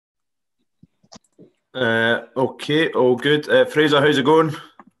Okay, all good. Fraser, how's it going?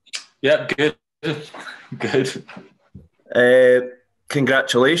 Yep, good. Good. Uh,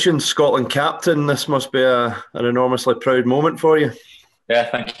 Congratulations, Scotland captain. This must be an enormously proud moment for you. Yeah,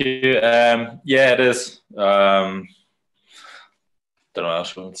 thank you. Yeah, it is. Don't know what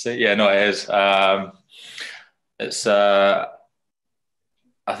else I want to say. Yeah, no, it is. It's. I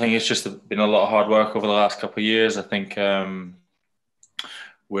think it's just been a lot of hard work over the last couple of years. I think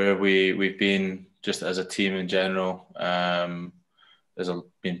where we've been just as a team in general, it's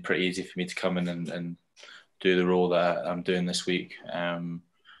been pretty easy for me to come in and do the role that I'm doing this week. I've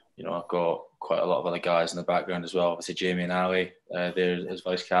got quite a lot of other guys in the background as well. Obviously, Jamie and Ali, they're as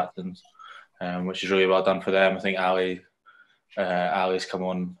vice captains, which is really well done for them. I think Ali's come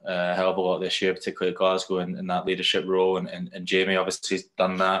on a hell of a lot this year, particularly at Glasgow in that leadership role, and Jamie obviously has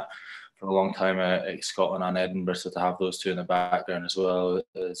done that for a long time at Scotland and Edinburgh. So to have those two in the background as well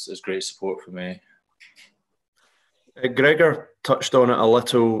is great support for me. Gregor touched on it a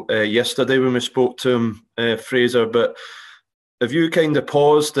little yesterday when we spoke to him, Fraser, but have you kind of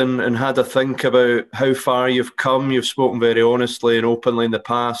paused and had a think about how far you've come? You've spoken very honestly and openly in the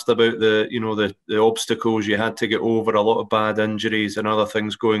past about the obstacles you had to get over, a lot of bad injuries and other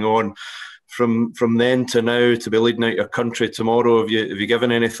things going on. From then to now, to be leading out your country tomorrow, have you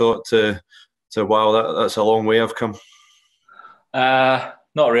given any thought to wow, that's a long way I've come?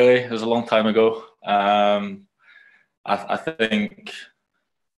 Not really. It was a long time ago. I think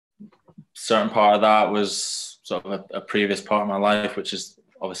certain part of that was sort of a previous part of my life, which has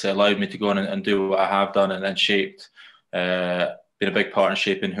obviously allowed me to go on and do what I have done, and then shaped, been a big part in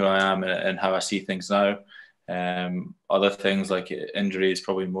shaping who I am and how I see things now. Other things like injuries,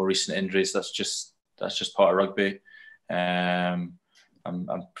 probably more recent injuries, that's just part of rugby. I'm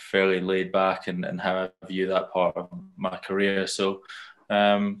fairly laid back in how I view that part of my career. So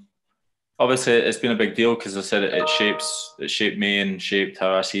obviously it's been a big deal because I said it shaped me and shaped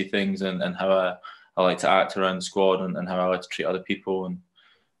how I see things and how I like to act around the squad and how I like to treat other people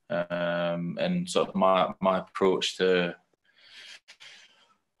and sort of my approach to,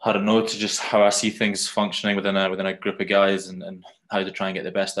 I don't know, to just how I see things functioning within a group of guys and how to try and get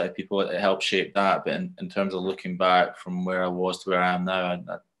the best out of people. It helped shape that. But in terms of looking back from where I was to where I am now,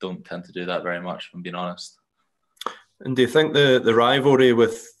 I don't tend to do that very much, if I'm being honest. And do you think the rivalry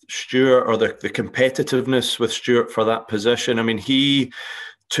with Stuart, or the competitiveness with Stuart for that position? I mean, he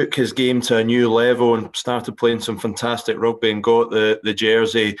took his game to a new level and started playing some fantastic rugby and got the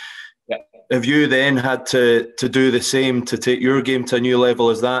jersey. Yeah. Have you then had to do the same to take your game to a new level?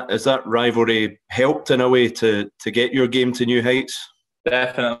 Has that rivalry helped in a way to get your game to new heights?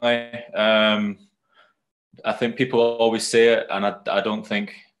 Definitely. I think people always say it, and I don't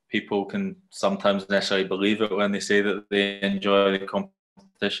think people can sometimes necessarily believe it when they say that they enjoy the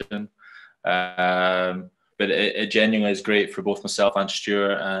competition. But it genuinely is great for both myself and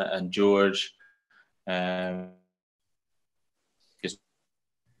Stuart and George.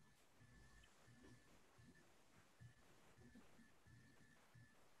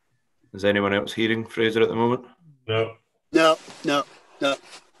 Is anyone else hearing Fraser at the moment? No. No.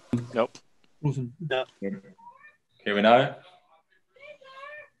 Nope. No. Hear me now?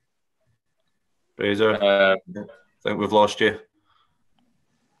 Fraser, I think we've lost you.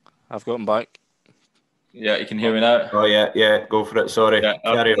 I've got him back. Yeah, you can hear me now? Oh, yeah, go for it. Sorry. Yeah,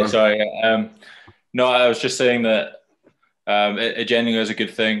 Carry on. Sorry. No, I was just saying that it genuinely is a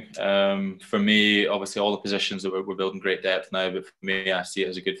good thing. For me, obviously, all the positions that we're building great depth now, but for me, I see it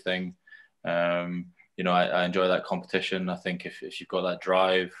as a good thing. I enjoy that competition. I think if you've got that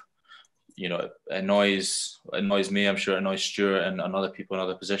drive, it annoys me. I'm sure it annoys Stuart and other people in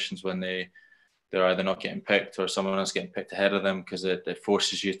other positions when they're either not getting picked or someone else getting picked ahead of them, because it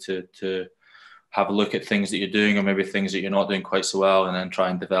forces you to have a look at things that you're doing or maybe things that you're not doing quite so well, and then try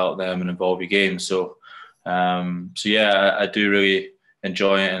and develop them and evolve your game. So yeah, I do really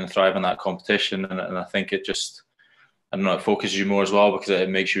enjoy it and thrive in that competition, and I think it just, I don't know, it focuses you more as well, because it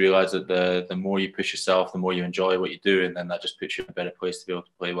makes you realise that the more you push yourself, the more you enjoy what you do, and then that just puts you in a better place to be able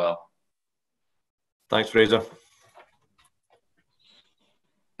to play well. Thanks, Fraser.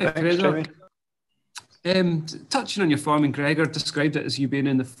 Hey, Fraser. Touching on your form, and Gregor described it as you being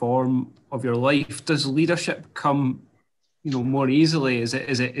in the form of your life. Does leadership come, more easily? Is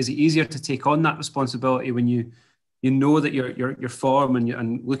it easier to take on that responsibility when you know that your form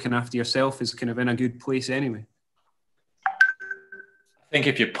and looking after yourself is kind of in a good place anyway? I think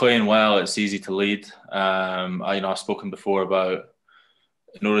if you're playing well, it's easy to lead. I've spoken before about,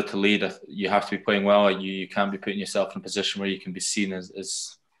 in order to lead, you have to be playing well. You can't be putting yourself in a position where you can be seen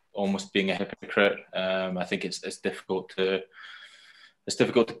as almost being a hypocrite. I think it's difficult to it's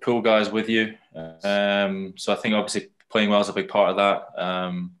difficult to pull guys with you. So I think obviously playing well is a big part of that.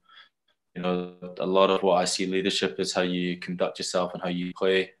 You know, a lot of what I see leadership is how you conduct yourself and how you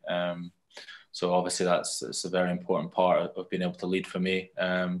play. So obviously it's a very important part of being able to lead for me.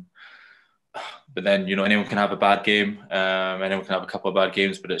 But then, you know, anyone can have a bad game. Anyone can have a couple of bad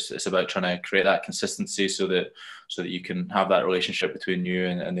games, but it's about trying to create that consistency so that you can have that relationship between you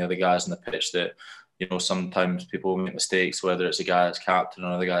and the other guys on the pitch. That, you know, sometimes people make mistakes, whether it's a guy that's captain or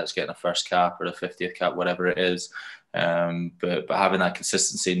another guy that's getting a first cap or a 50th cap, whatever it is. But having that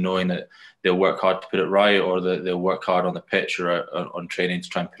consistency, knowing that they'll work hard to put it right, or that they'll work hard on the pitch or on training to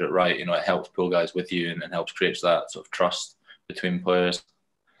try and put it right, you know, it helps pull guys with you and helps create that sort of trust between players.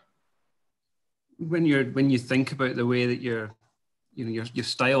 When you think about the way that your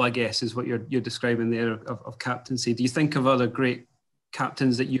style, I guess, is what you're describing there of captaincy, do you think of other great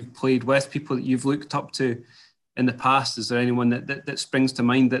captains that you've played with, people that you've looked up to in the past? Is there anyone that springs to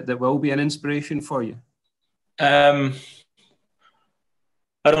mind that will be an inspiration for you? I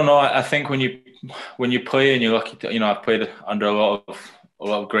don't know. I think when you play and you're lucky to, you know, I've played under a lot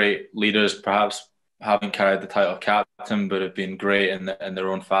of great leaders, perhaps haven't carried the title of captain, but have been great in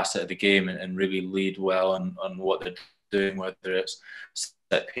their own facet of the game and really lead well on what they're doing, whether it's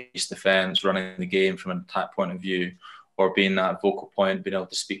set piece defence, running the game from an attack point of view, or being that vocal point, being able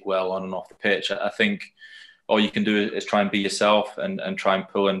to speak well on and off the pitch. I think all you can do is try and be yourself and try and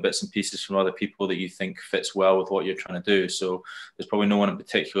pull in bits and pieces from other people that you think fits well with what you're trying to do. So there's probably no one in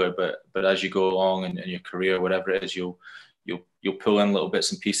particular, but as you go along in your career, whatever it is, you'll pull in little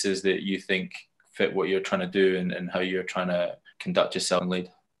bits and pieces that you think fit what you're trying to do and how you're trying to conduct yourself and lead.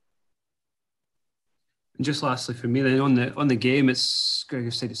 And just lastly for me, then on the game, it's, like I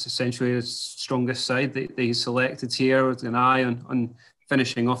said, it's essentially the strongest side that he selected here with an eye on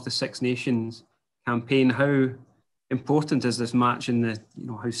finishing off the Six Nations campaign. How important is this match, and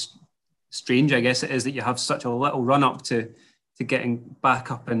how strange, I guess, it is that you have such a little run up to getting back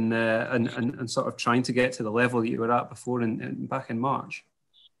up and sort of trying to get to the level that you were at before back in March?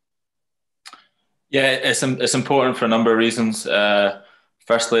 Yeah, it's important for a number of reasons.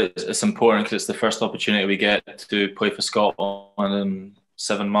 Firstly, it's important because it's the first opportunity we get to play for Scotland in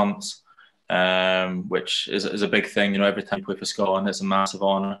 7 months, which is a big thing. You know, every time you play for Scotland, it's a massive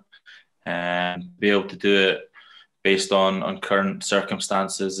honour. And be able to do it based on current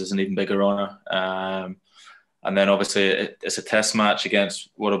circumstances is an even bigger honour. And then obviously it's a test match against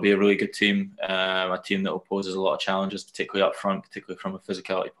what will be a really good team, a team that will pose a lot of challenges, particularly up front, particularly from a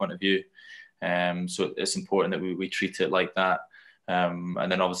physicality point of view. So it's important that we treat it like that.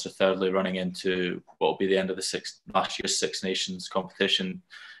 And then obviously thirdly, running into what will be the end of the last year's Six Nations competition,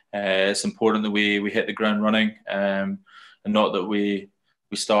 it's important that we hit the ground running, and not that we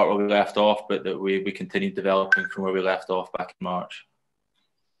start where we left off, but that we continue developing from where we left off back in March.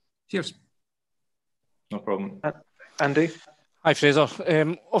 Cheers. No problem. Andy? Hi, Fraser.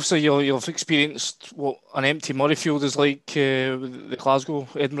 Obviously, you've experienced what an empty Murrayfield is like with the Glasgow,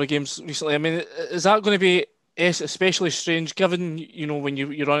 Edinburgh games recently. I mean, is that going to be especially strange, given, when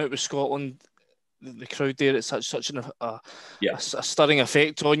you run out with Scotland, the crowd there, it's such a stirring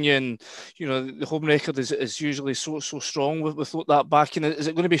effect on you, and the home record is usually so strong with that backing. Is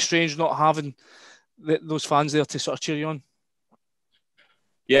it going to be strange not having those fans there to sort of cheer you on?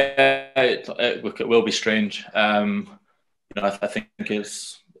 Yeah, it will be strange. I think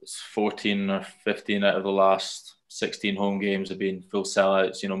it's 14 or 15 out of the last 16 home games have been full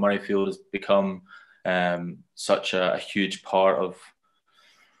sellouts. Murrayfield has become such a huge part of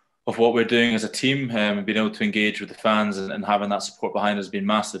what we're doing as a team, and being able to engage with the fans and having that support behind us has been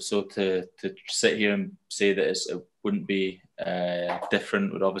massive. So to sit here and say that it wouldn't be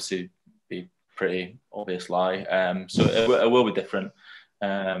different would obviously be pretty obvious lie. So it will be different,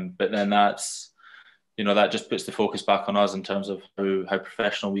 but then that just puts the focus back on us in terms of how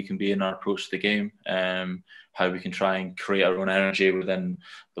professional we can be in our approach to the game, how we can try and create our own energy within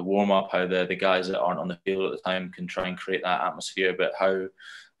the warm-up, how the guys that aren't on the field at the time can try and create that atmosphere, but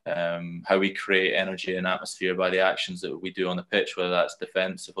how we create energy and atmosphere by the actions that we do on the pitch, whether that's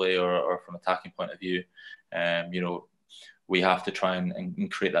defensively or from attacking point of view. We have to try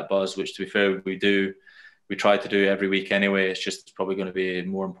and create that buzz, which, to be fair, we try to do every week anyway. It's just probably going to be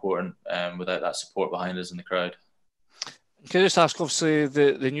more important without that support behind us in the crowd. Can I just ask, obviously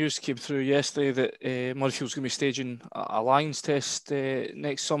the news came through yesterday that Murrayfield's going to be staging a Lions test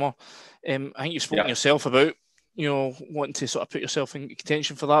next summer. I think you've spoken yourself about wanting to sort of put yourself in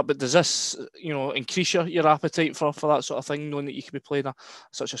contention for that, but does this increase your appetite for that sort of thing, knowing that you could be playing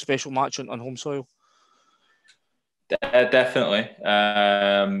such a special match on home soil? Definitely.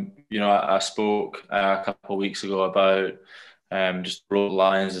 I spoke a couple of weeks ago about just the role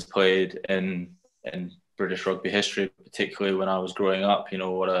Lions has played in British rugby history, particularly when I was growing up. You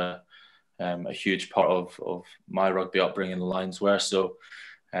know what a huge part of my rugby upbringing the Lions were. So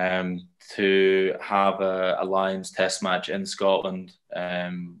to have a Lions Test match in Scotland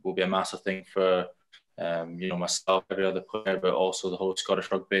will be a massive thing for myself, every other player, but also the whole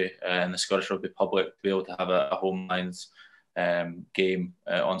Scottish rugby and the Scottish rugby public. To be able to have a home Lions game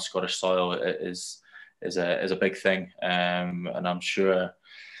on Scottish soil is a big thing, and I'm sure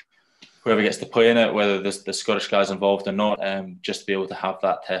whoever gets to play in it, whether the Scottish guys involved or not, just to be able to have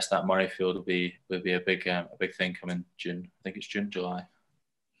that test at Murrayfield will be a big thing coming June. I think it's June, July.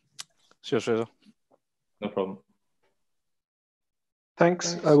 Cheers, Fraser. No problem.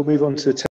 Thanks. I will move on to